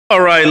All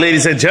right,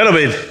 ladies and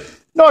gentlemen,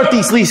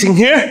 Northeast Leasing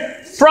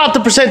here, proud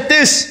to present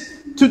this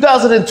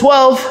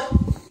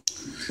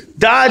 2012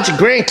 Dodge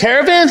Gran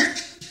Caravan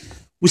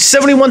with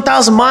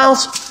 71,000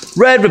 miles,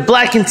 red with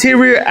black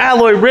interior,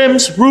 alloy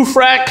rims, roof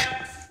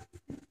rack,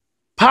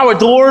 power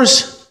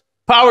doors,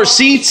 power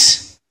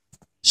seats,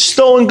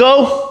 stow and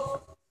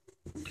go.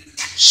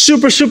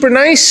 Super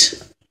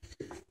nice.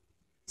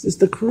 Is this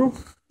the crew?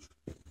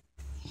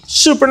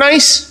 Super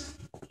nice.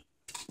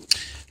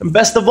 And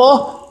best of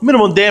all,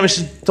 minimal damage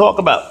to talk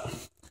about.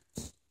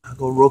 I'll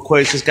go real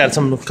quick. Just got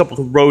a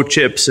couple of road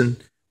chips and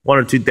one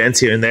or two dents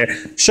here and there.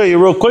 Show you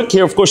real quick.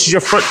 Here, of course, is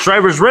your front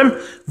driver's rim.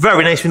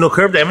 Very nice with no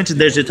curb damage. And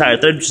there's your tire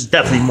thread, which is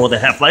definitely more than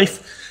half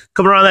life.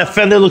 Coming around that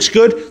fender looks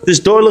good. This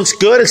door looks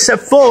good,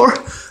 except for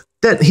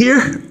that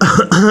here.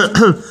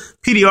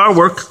 PDR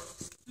work.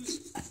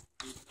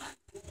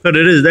 But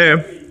it is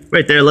there.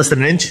 Right there, less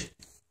than an inch.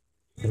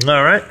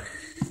 All right.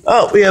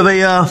 Oh, we have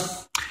a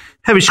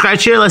heavy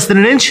scratch here, less than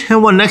an inch,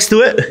 and one next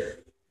to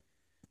it.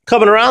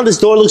 Coming around, this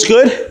door looks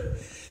good.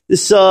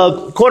 This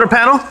quarter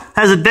panel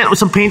has a dent with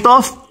some paint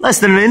off, less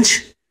than an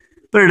inch,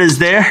 but it is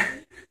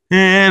there.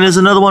 And there's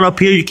another one up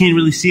here. You can't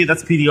really see it.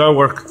 That's PDR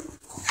work.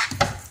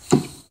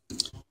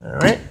 All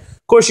right.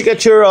 Of course, you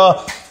got your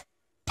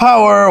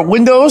power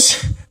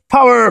windows,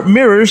 power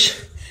mirrors,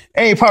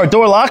 and your power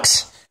door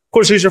locks. Of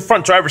course, here's your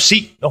front driver's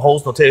seat. No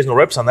holes, no tears, no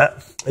rips on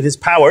that. It is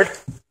powered.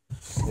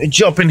 And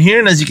jump in here,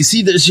 and as you can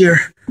see, there's your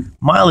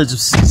mileage of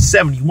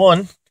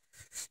 71.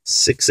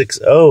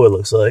 660, it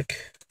looks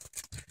like.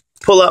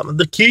 Pull out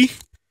the key,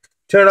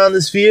 turn on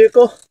this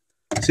vehicle,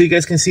 so you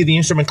guys can see the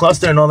instrument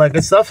cluster and all that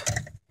good stuff.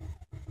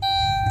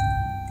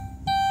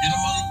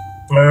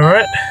 All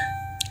right.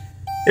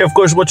 Yeah, of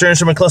course, what your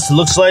instrument cluster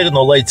looks like,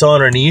 no lights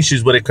on or any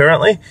issues with it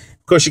currently.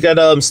 Of course, you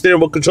got steering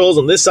wheel controls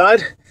on this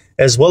side,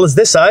 as well as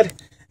this side.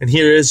 And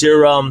here is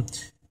your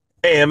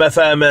AM,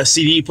 FM,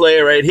 CD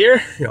player right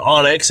here, your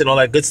Onyx and all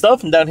that good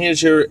stuff. And down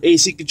here's your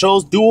AC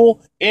controls,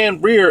 dual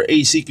and rear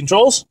AC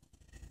controls.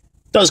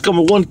 Does come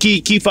with one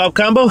key fob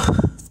combo.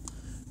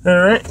 All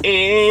right,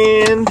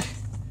 and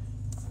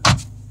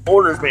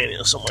owner's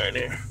manual somewhere in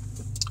there.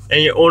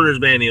 And your owner's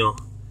manual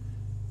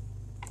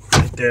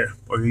right there,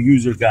 or your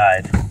user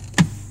guide.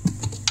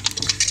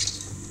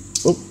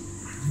 Oh,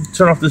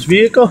 turn off this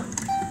vehicle.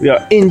 We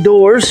are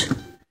indoors.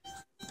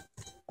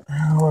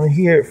 I want to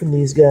hear it from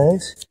these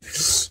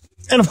guys.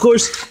 And of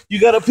course, you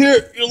got up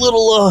here your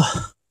little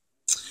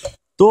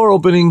door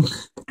opening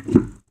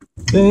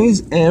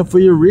things, and for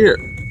your rear.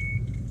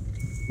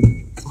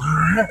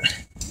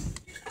 Alright.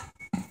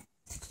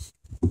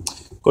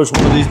 Of course,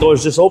 one of these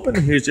doors just opened.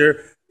 Here's your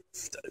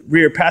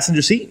rear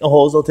passenger seat. No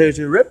holes, no tears,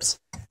 no rips.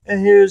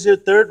 And here's your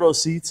third row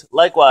seats.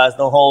 Likewise,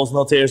 no holes,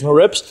 no tears, no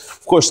rips.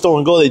 Of course, stow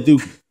and go, they do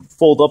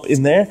fold up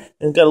in there.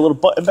 And got a little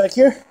button back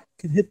here. You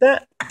can hit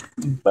that.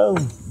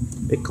 Boom.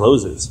 It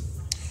closes.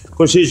 Of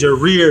course, here's your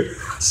rear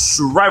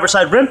driver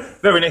side rim.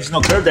 Very nice,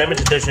 no curb damage.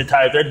 And there's your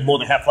tire thread, more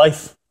than half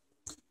life.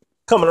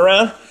 Coming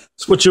around,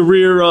 that's what your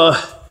rear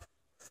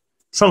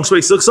trunk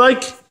space looks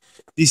like.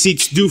 These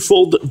seats do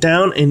fold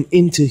down and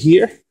into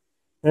here.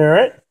 All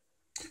right.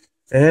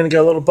 And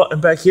got a little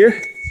button back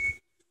here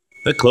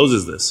that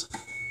closes this.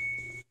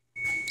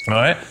 All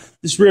right.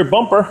 This rear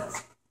bumper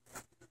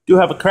do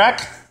have a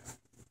crack.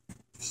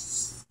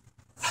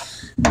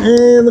 And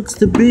it looks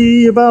to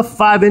be about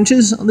 5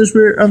 inches on this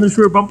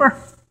rear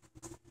bumper.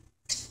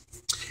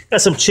 Got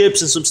some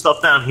chips and some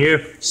stuff down here.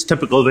 It's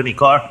typical of any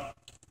car.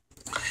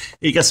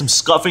 You got some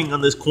scuffing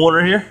on this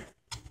corner here.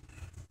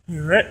 All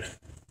right.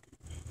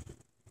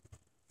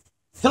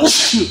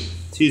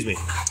 Excuse me.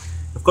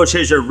 Of course,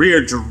 here's your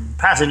rear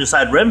passenger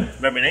side rim.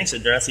 Very nice.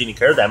 And do not see any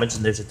curb damage.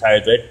 And there's your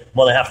tire thread.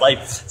 More than half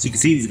life. So you can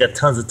see he's got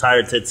tons of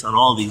tire tits on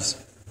all these.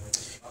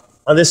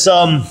 On this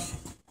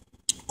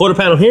quarter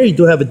panel here, you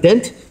do have a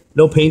dent.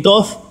 No paint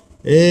off.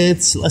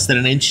 It's less than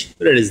an inch,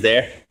 but it is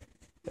there.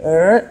 All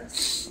right.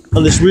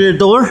 On this rear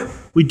door,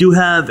 we do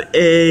have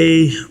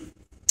a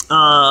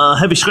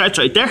heavy scratch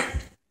right there.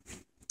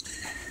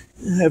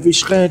 Heavy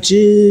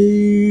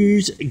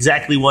scratches,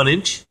 exactly 1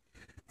 inch.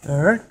 All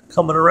right,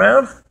 coming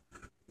around.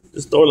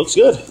 This door looks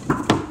good.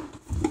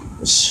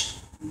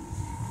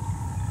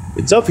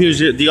 It's up. Here's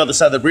the other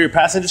side of the rear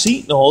passenger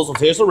seat. No holes, no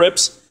tears, no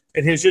rips.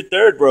 And here's your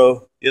third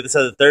row. The other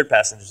side of the third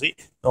passenger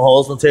seat. No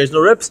holes, no tears, no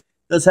rips. It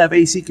does have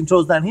AC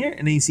controls down here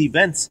and AC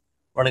vents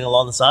running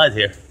along the side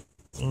here.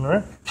 All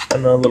right,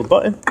 and a little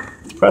button.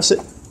 Press it.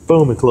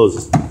 Boom, it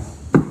closes.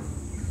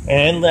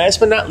 And last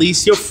but not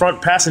least, your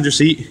front passenger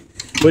seat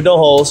with no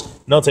holes,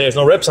 no tears,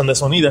 no rips on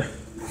this one either.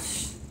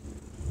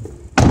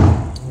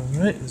 All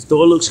right, this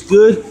door looks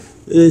good.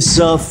 This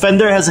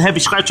fender has a heavy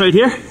scratch right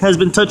here. Has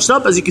been touched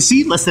up, as you can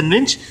see, less than an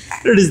inch.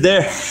 There it is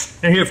there.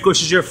 And here, of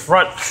course, is your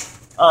front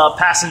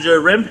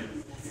passenger rim.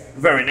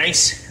 Very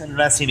nice. I do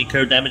not see any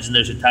curb damage, and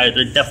there's your tire.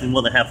 They're definitely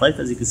more than half life,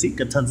 as you can see.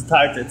 Got tons of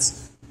tire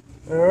tits.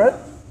 All right.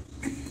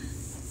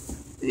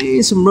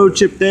 Some road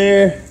chip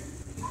there.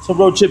 Some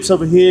road chips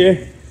over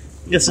here.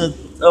 Got some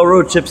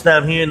road chips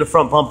down here in the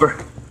front bumper.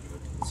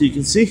 So you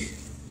can see.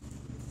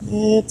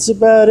 That's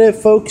about it,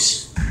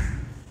 folks.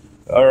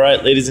 All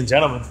right, ladies and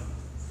gentlemen.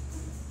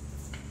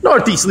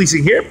 Northeast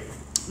Leasing here.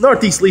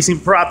 Northeast Leasing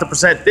proud to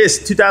present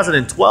this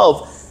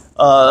 2012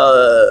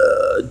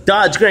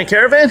 Dodge Grand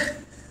Caravan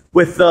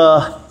with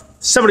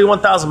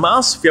 71,000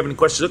 miles. If you have any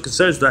questions or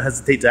concerns, don't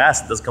hesitate to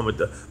ask. It does come with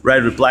the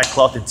red with black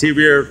cloth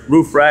interior,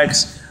 roof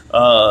racks,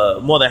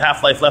 more than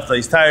half life left on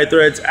these tire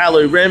threads,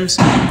 alloy rims.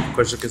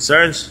 Questions or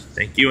concerns?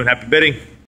 Thank you and happy bidding.